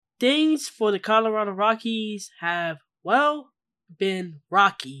Things for the Colorado Rockies have, well, been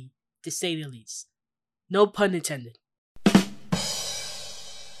rocky, to say the least. No pun intended.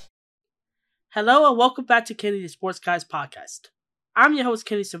 Hello and welcome back to Kenny the Sports Guys podcast. I'm your host,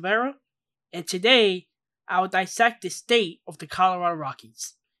 Kenny Silvera, and today I will dissect the state of the Colorado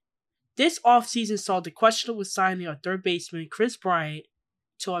Rockies. This offseason saw the questionable signing of third baseman Chris Bryant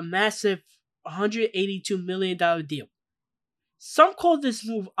to a massive $182 million deal. Some call this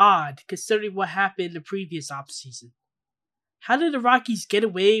move odd considering what happened in the previous offseason. How did the Rockies get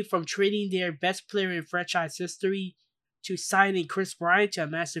away from trading their best player in franchise history to signing Chris Bryant to a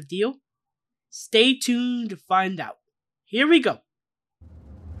massive deal? Stay tuned to find out. Here we go.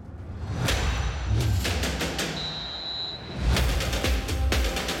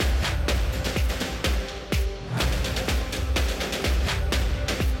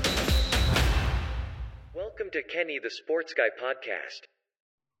 Welcome to Kenny the Sports Guy podcast.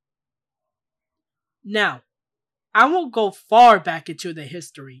 Now, I won't go far back into the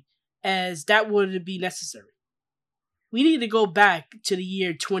history, as that wouldn't be necessary. We need to go back to the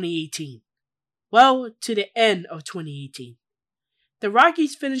year 2018. Well, to the end of 2018. The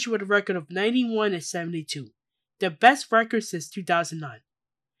Rockies finished with a record of 91-72, their best record since 2009.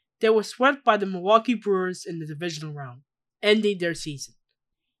 They were swept by the Milwaukee Brewers in the divisional round, ending their season.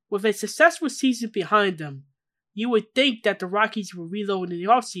 With a successful season behind them, you would think that the Rockies would reload in the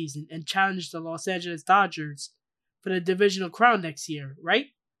offseason and challenge the Los Angeles Dodgers for the divisional crown next year, right?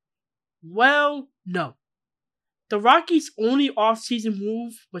 Well, no. The Rockies' only offseason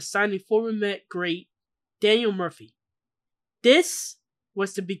move was signing former Met great Daniel Murphy. This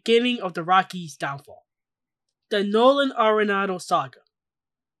was the beginning of the Rockies' downfall. The Nolan Arenado saga.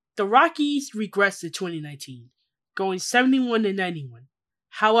 The Rockies regressed in 2019, going 71-91.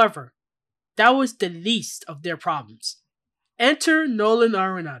 However, that was the least of their problems. Enter Nolan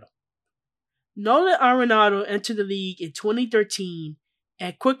Arenado. Nolan Arenado entered the league in 2013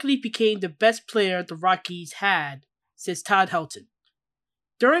 and quickly became the best player the Rockies had since Todd Helton.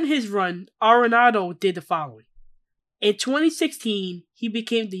 During his run, Arenado did the following. In 2016, he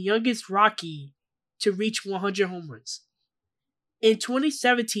became the youngest Rocky to reach 100 home runs. In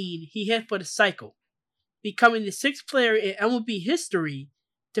 2017, he hit for the cycle, becoming the sixth player in MLB history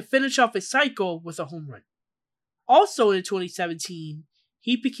to finish off a cycle with a home run. Also in 2017,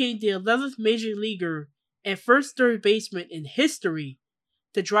 he became the 11th major leaguer and first third baseman in history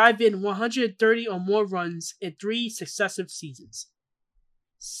to drive in 130 or more runs in 3 successive seasons.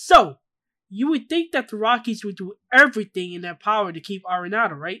 So, you would think that the Rockies would do everything in their power to keep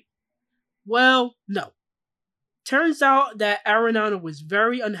Arenado, right? Well, no. Turns out that Arenado was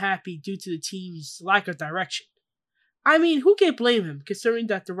very unhappy due to the team's lack of direction. I mean, who can blame him considering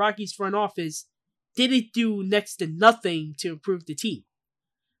that the Rockies front office didn't do next to nothing to improve the team?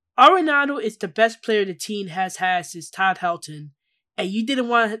 Arenado is the best player the team has had since Todd Helton, and you didn't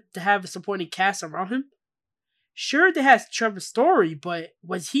want to have a supporting cast around him? Sure, they had Trevor Story, but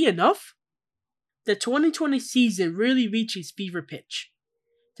was he enough? The 2020 season really reached its fever pitch.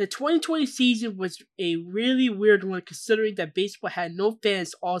 The 2020 season was a really weird one considering that baseball had no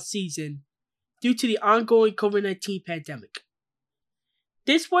fans all season due to the ongoing COVID-19 pandemic.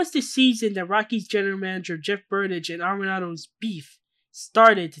 This was the season that Rockies general manager Jeff Burdich and Arenado's beef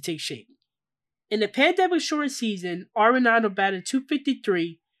started to take shape. In the pandemic-shortened season, Arenado batted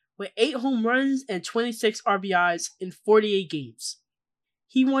 .253 with 8 home runs and 26 RBIs in 48 games.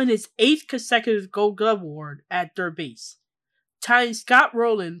 He won his 8th consecutive Gold Glove award at third base, tying Scott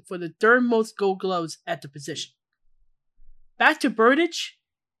Rowland for the third most Gold Gloves at the position. Back to Burdich,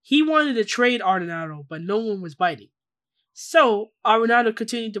 he wanted to trade Arenado, but no one was biting. So, Arenado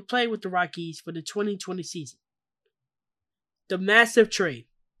continued to play with the Rockies for the 2020 season. The massive trade.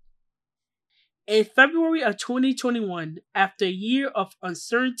 In February of 2021, after a year of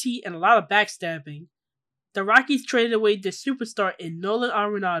uncertainty and a lot of backstabbing, the Rockies traded away their superstar in Nolan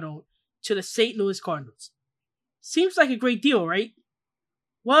Arenado to the St. Louis Cardinals. Seems like a great deal, right?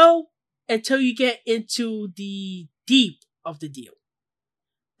 Well, until you get into the deep of the deal.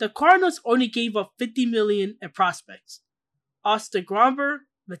 The Cardinals only gave up $50 million in prospects. Austin Gromber,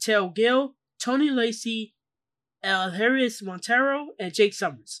 Mateo Gil, Tony Lacy, Eleuteris Montero, and Jake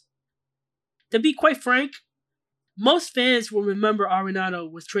Summers. To be quite frank, most fans will remember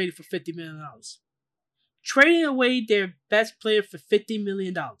Arenado was traded for $50 million. Trading away their best player for $50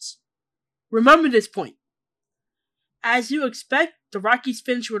 million. Remember this point. As you expect, the Rockies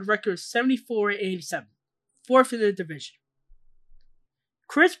finished with a record of 74-87, 4th in the division.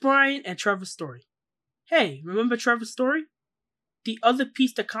 Chris Bryant and Trevor Story. Hey, remember Trevor Story? The other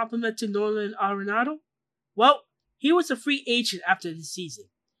piece that complemented Nolan Arenado? Well, he was a free agent after the season,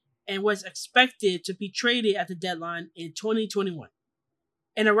 and was expected to be traded at the deadline in 2021.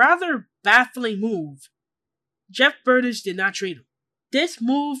 In a rather baffling move, Jeff Burdich did not trade him. This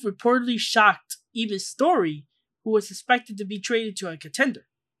move reportedly shocked even Story, who was expected to be traded to a contender.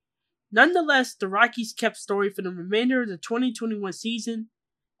 Nonetheless, the Rockies kept Story for the remainder of the 2021 season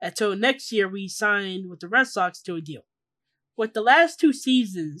until next year we signed with the Red Sox to a deal. With the last 2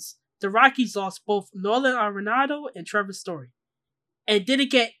 seasons, the Rockies lost both Nolan Arenado and Trevor Story, and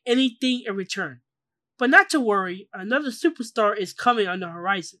didn't get anything in return. But not to worry, another superstar is coming on the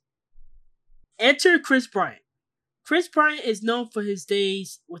horizon. Enter Chris Bryant. Chris Bryant is known for his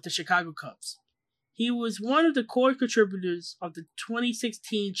days with the Chicago Cubs. He was one of the core contributors of the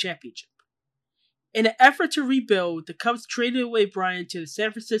 2016 championship. In an effort to rebuild, the Cubs traded away Bryant to the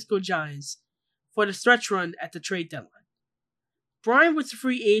San Francisco Giants for the stretch run at the trade deadline. Bryant was a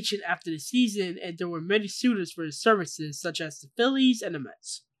free agent after the season, and there were many suitors for his services, such as the Phillies and the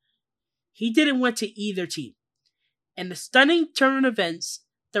Mets. He didn't went to either team. In the stunning turn of events,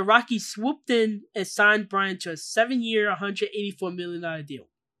 the Rockies swooped in and signed Bryant to a 7-year, $184 million deal.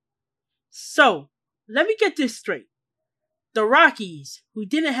 So, let me get this straight. The Rockies, who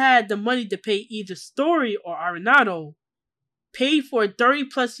didn't have the money to pay either Story or Arenado, paid for a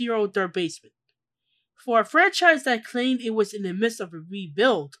 30-plus-year-old third baseman. For a franchise that claimed it was in the midst of a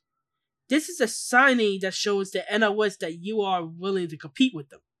rebuild, this is a signing that shows the NL West that you are willing to compete with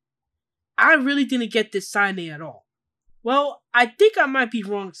them. I really didn't get this signing at all. Well, I think I might be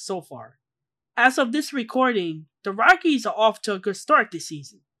wrong so far. As of this recording, the Rockies are off to a good start this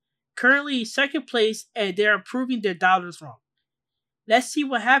season. Currently second place, and they are proving their doubters wrong. Let's see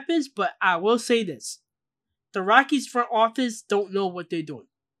what happens, but I will say this. The Rockies front office don't know what they're doing.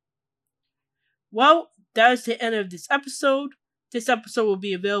 Well, that is the end of this episode. This episode will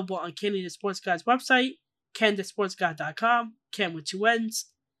be available on Kenny the Sports Guy's website, kenthesportsguy.com, Ken with 2 N's,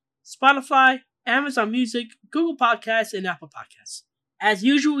 Spotify, Amazon Music, Google Podcasts, and Apple Podcasts. As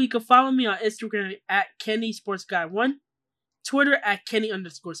usual, you can follow me on Instagram at KennySportsGuy1, Twitter at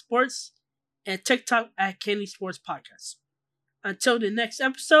Kenny_sports, and TikTok at Kenny Sports Podcast. Until the next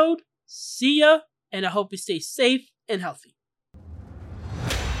episode, see ya, and I hope you stay safe and healthy.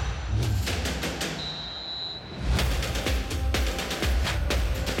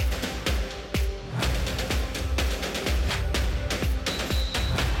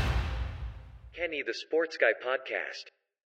 Kenny the Sports Guy Podcast.